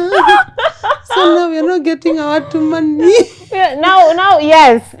so now we're not getting our money. Now,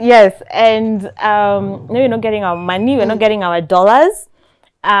 yes. And now we're not getting our money, we're not getting our dollars.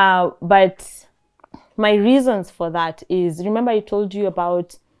 But my reasons for that is, remember I told you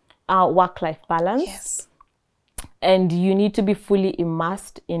about work-life balance? Yes. And you need to be fully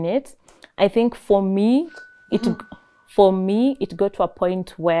immersed in it. I think for me, it got to a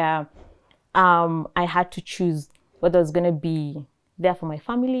point where I had to choose whether I was going to be there for my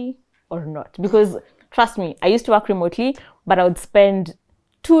family or not. Because trust me, I used to work remotely, but I would spend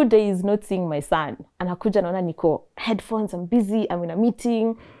 2 days not seeing my son. And hakuja naona niko headphones, I'm busy, I'm in a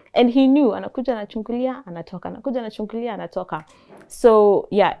meeting. And he knew, anakuja anachungulia, anatoka, anakuja anachungulia, anatoka. So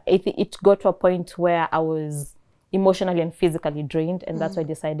yeah, it got to a point where I was emotionally and physically drained, and that's why I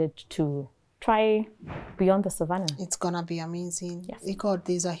decided to try beyond the Savannah. It's gonna be amazing. Yes. Because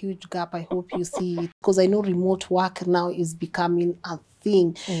there's a huge gap. I hope you see it, because I know remote work now is becoming a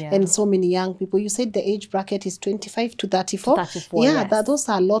thing. And so many young people, you said the age bracket is 25 to 34. 34, yeah, yes. those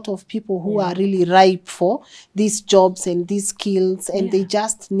are a lot of people who are really ripe for these jobs and these skills, and they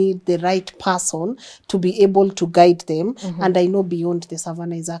just need the right person to be able to guide them. And I know beyond the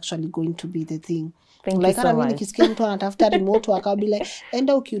Savannah is actually going to be the thing. Thank you so much. Nikisikia mtu anatafuta remote work, I'll be like,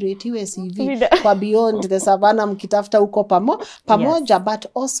 enda ukuratiwe CV kwa beyond the Savannah mkitafuta uko pamoja, but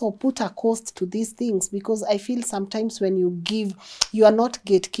also put a cost to these things, because I feel sometimes when you give, you are not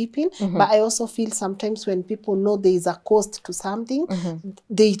gatekeeping, but I also feel sometimes when people know there is a cost to something,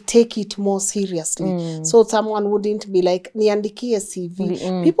 they take it more seriously. So someone wouldn't be like, niandikie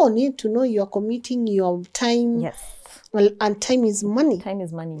CV. People need to know you are committing your time. Yes. Well, and time is money. Time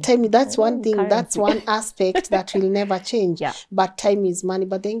is money. That's one thing. Currency. That's one aspect that will never change. Yeah. But time is money.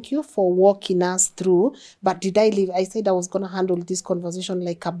 But thank you for walking us through. But did I leave? I said I was going to handle this conversation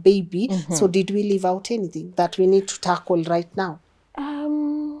like a baby. So did we leave out anything that we need to tackle right now?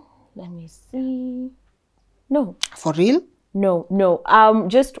 Let me see. No. For real? No.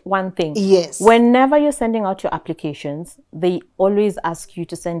 Just one thing. Yes. Whenever you're sending out your applications, they always ask you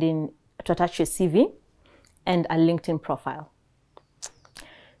to attach your CV and a LinkedIn profile.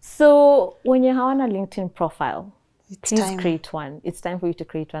 So when you have a LinkedIn profile, please create one. It's time for you to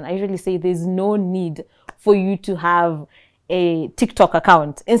create one. I usually say there's no need for you to have a TikTok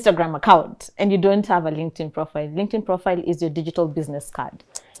account, Instagram account, and you don't have a LinkedIn profile. LinkedIn profile is your digital business card.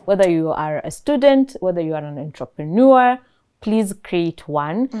 Whether you are a student, whether you are an entrepreneur, please create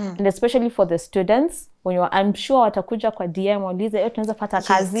one. And especially for the students, when you are, I'm sure watakuja kwa DM waulize, tunaweza pata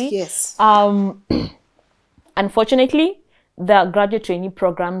kazi. Yes. Unfortunately, the graduate trainee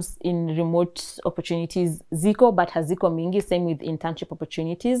programs in remote opportunities ziko, but haziko mingi, same with internship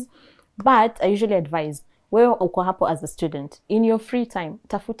opportunities. But I usually advise, wewe uko hapo as a student, in your free time,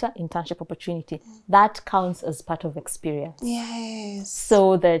 tafuta internship opportunity. That counts as part of experience. Yes.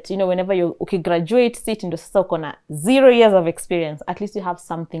 So that, you know, whenever you graduate, sit ndo sasa uko na 0 years of experience, at least you have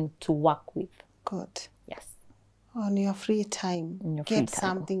something to work with. Good. Yes. On your free time, Get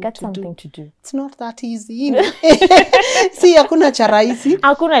something to do. It's not that easy. See, hakuna cha rahisi.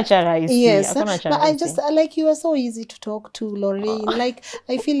 Hakuna cha rahisi. Yes, but I just like you are so easy to talk to, Lorraine. Like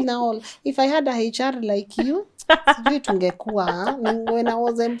I feel now, if I had a HR like you, sijui tungekuwa when I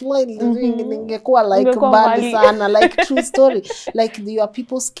was employed, ningekuwa like mbali sana, like true story, like your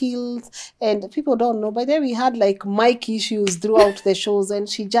people skills, and people don't know. But then we had like mic issues throughout the shows, and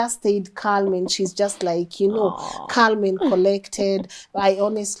she just stayed calm, and she's just like, you know, calm and collected. I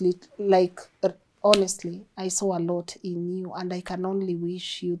honestly honestly, I saw a lot in you, and I can only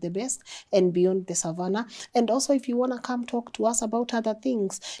wish you the best and beyond the Savannah. And also, if you want to come talk to us about other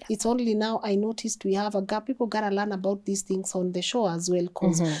things, it's only now I noticed we have a gap. People got to learn about these things on the show as well,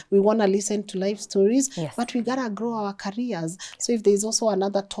 because we want to listen to life stories, but we got to grow our careers. So if there's also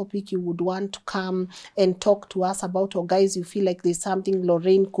another topic you would want to come and talk to us about, or guys, you feel like there's something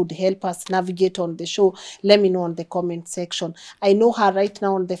Lorraine could help us navigate on the show, let me know on the comment section. I know her right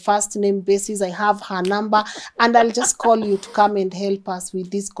now on the first name basis. I have her number, and I'll just call you to come and help us with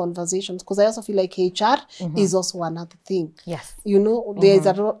these conversations, because I also feel like HR is also another thing. Yes, you know, there's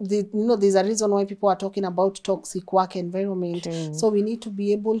there's a reason why people are talking about toxic work environment. So we need to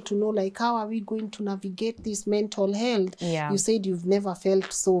be able to know, like, how are we going to navigate this mental health? You said you've never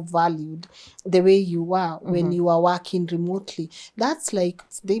felt so valued the way you were when you are working remotely. That's like,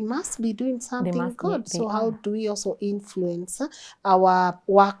 they must be doing something good. So how do we also influence our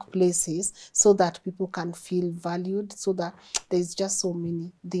workplaces so that people can feel valued, so that there's just so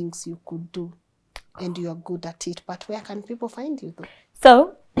many things you could do and you are good at it? But where can people find you though?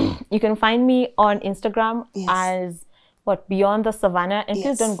 So you can find me on Instagram as what, Beyond the Savannah, and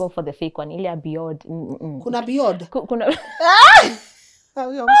please don't go for the fake one. Ilia Beyond. Kuna Beyond. Kuna Kuna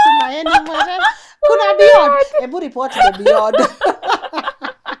Beyond. Ebu report the Beyond.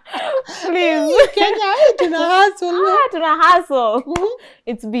 Please. Kenya, tuna hustle. Tuna hustle.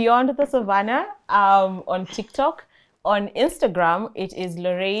 It's Beyond the Savannah on TikTok. On Instagram, it is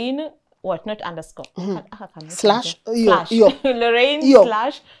Lorraine, what, not underscore. Slash. Lorraine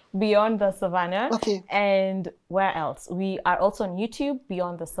slash Beyond the Savannah. Okay. And where else? We are also on YouTube,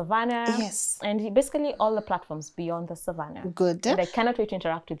 Beyond the Savannah. Yes. And basically all the platforms, Beyond the Savannah. Good. And I cannot wait to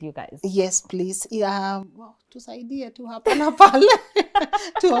interact with you guys. Yes, please. Yeah. Tusaidie tu hapa na pale.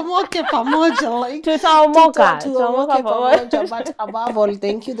 Tuomoke pamoja. Like, Tutaomoka pamoja. But above all,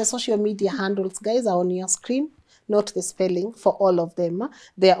 thank you. The social media handles, guys, are on your screen. Not the spelling for all of them.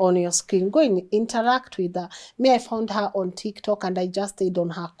 They are on your screen. Go and interact with her. Me, I found her on TikTok, and I just stayed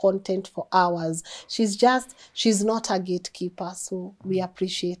on her content for hours. She's not a gatekeeper. So we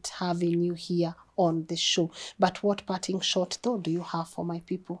appreciate having you here on the show. But what parting shot though do you have for my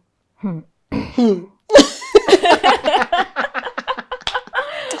people?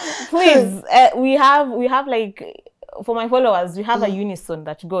 Please, we have like, for my followers, we have a unison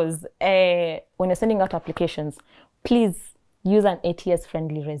that goes, when you're sending out applications, please use an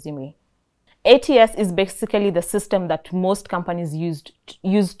ATS-friendly resume. ATS is basically the system that most companies use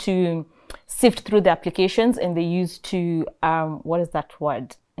to sift through the applications, and they use to, what is that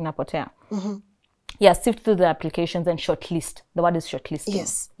word? Inapotea. Yeah, sift through the applications and shortlist. The word is shortlisting.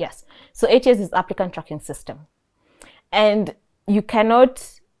 Yes. Yes. So ATS is applicant tracking system. And you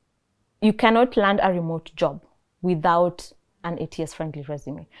cannot land a remote job without an ATS-friendly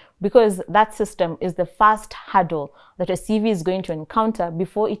resume, because that system is the first hurdle that a CV is going to encounter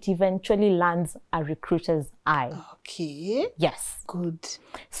before it eventually lands a recruiter's eye. Okay. Yes. Good.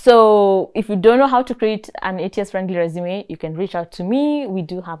 So if you don't know how to create an ATS-friendly resume, you can reach out to me. We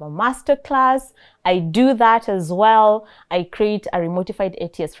do have a masterclass. I do that as well. I create a remotified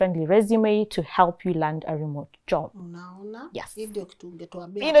ATS-friendly resume to help you land a remote job. Unaona? Yes. Ndio kitu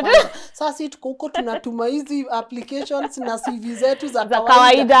ungetuambia. Sasa tuko huko tunatuma hizi applications na CV zetu za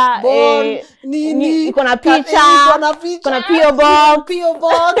kawaida. Nini? Iko na picha. Kuna PO box. You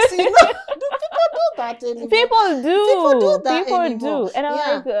know? Do people do that anymore? People do that anymore. And I'm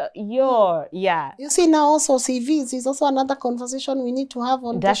like, You see, now also CVs is also another conversation we need to have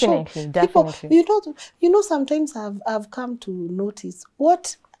on the show. Definitely. You know, sometimes I've come to notice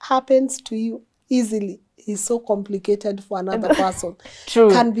what happens to you easily is so complicated for another person.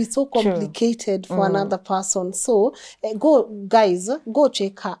 True. Can be so complicated for another person. So guys, go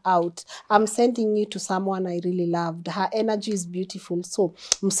check her out. I'm sending you to someone I really loved. Her energy is beautiful. So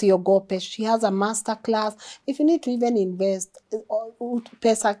msiogope. She has a master class. If you need to even invest,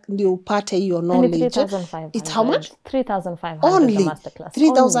 pesa ndio upate your knowledge. It's how much? 3,500. Only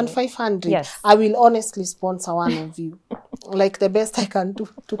 3,500. Yes. I will honestly sponsor one of you. Like the best I can do.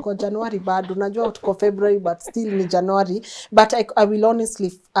 Tuko January bado. Unajua tuko February February, but still in January. But I will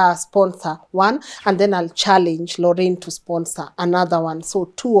honestly sponsor one, and then I'll challenge Lorraine to sponsor another one.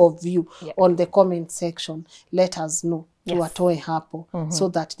 So 2 of you on the comment section, let us know. Tuwatoe hapo, so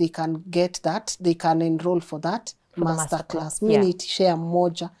that they can get that, they can enroll for that masterclass. Mi niitishare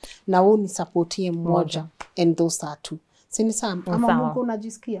mmoja na wewe unisapotie mmoja, and those are 2. Sini Sam, ama Mungu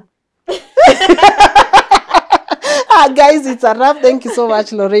unajisikia? Guys, it's a wrap. Thank you so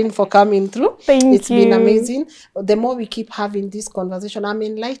much, Lorraine, for coming through. It's been amazing. The more we keep having this conversation, I'm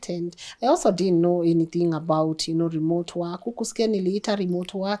enlightened. I also didn't know anything about, remote work. Ukusikia niliita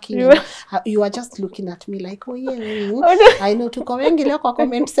remote working. You are just looking at me like, oh yeah. I know tuko wengi leo kwa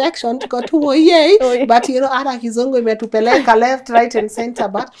comment section, tuko tu oh yeah. But ara kizungu imetupeleka left, right and center.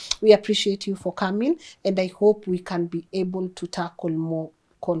 But we appreciate you for coming, and I hope we can be able to tackle more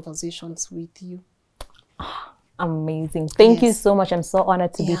conversations with you. Amazing. Thank you so much. I'm so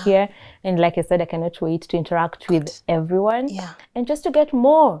honored to be here. And like I said, I cannot wait to interact with everyone. And just to get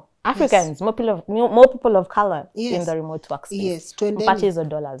more Africans, more people of color in the remote work space. Mpate hizo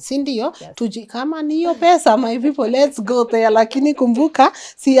dollars. Sindio, kama niyo pesa, my people, let's go there. Lakini kumbuka,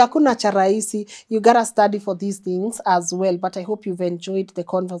 si hakuna cha rahisi. You gotta study for these things as well. But I hope you've enjoyed the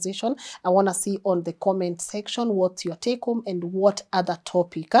conversation. I want to see on the comment section what's your take home and what other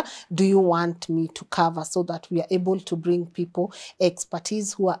topic do you want me to cover, so that we are able to bring people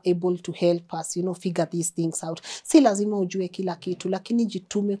expertise who are able to help us, figure these things out. Si lazima ujue kila kitu, lakini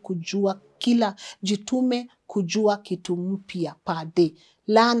jitume kujua kitu mpya per day.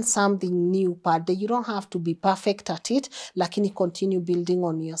 Learn something new per day. You don't have to be perfect at it, lakini continue building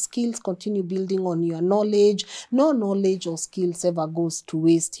on your skills, continue building on your knowledge. No knowledge or skills ever goes to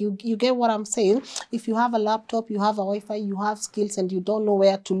waste. You get what I'm saying? If you have a laptop, you have a Wi-Fi, you have skills and you don't know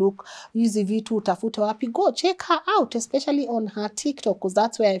where to look, use vitu utafute wapi, go check her out, especially on her TikTok, because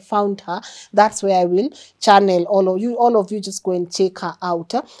that's where I found her. That's where I will channel all of you just go and check her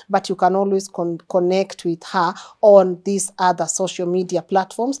out. But you can always connect with her on these other social media platforms.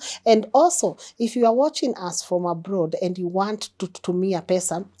 And also, if you are watching us from abroad and you want to tumia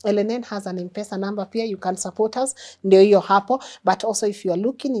pesa, LNN has an M-Pesa number here. You can support us. Ndio hiyo hapo. But also, if you are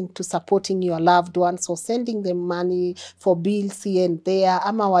looking into supporting your loved ones, so sending them money for bills here and there,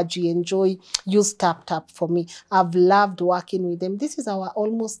 ama waji enjoy, use Tap for me. I've loved working with them. This is our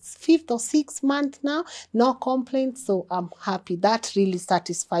almost 5th or 6th month now. No complaints. So I'm happy. That really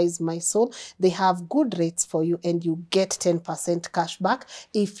satisfies my soul. They have good rates for you, and you get 10% cash back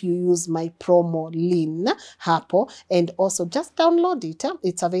if you use my promo Lynn hapo. And also just download it.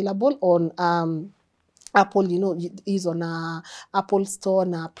 It's available on Apple, is on a Apple Store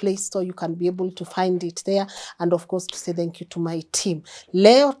and a Play Store. You can be able to find it there. And of course, to say thank you to my team.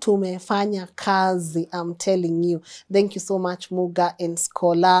 Leo tumefanya kazi, I'm telling you. Thank you so much, Muga and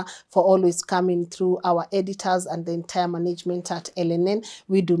Scholar, for always coming through, our editors and the entire management at LNN.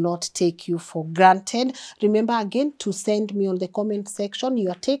 We do not take you for granted. Remember again to send me on the comment section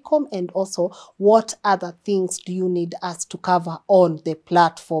your take home, and also what other things do you need us to cover on the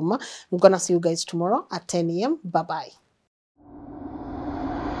platform. I'm gonna see you guys tomorrow at 10 a.m. Bye-bye.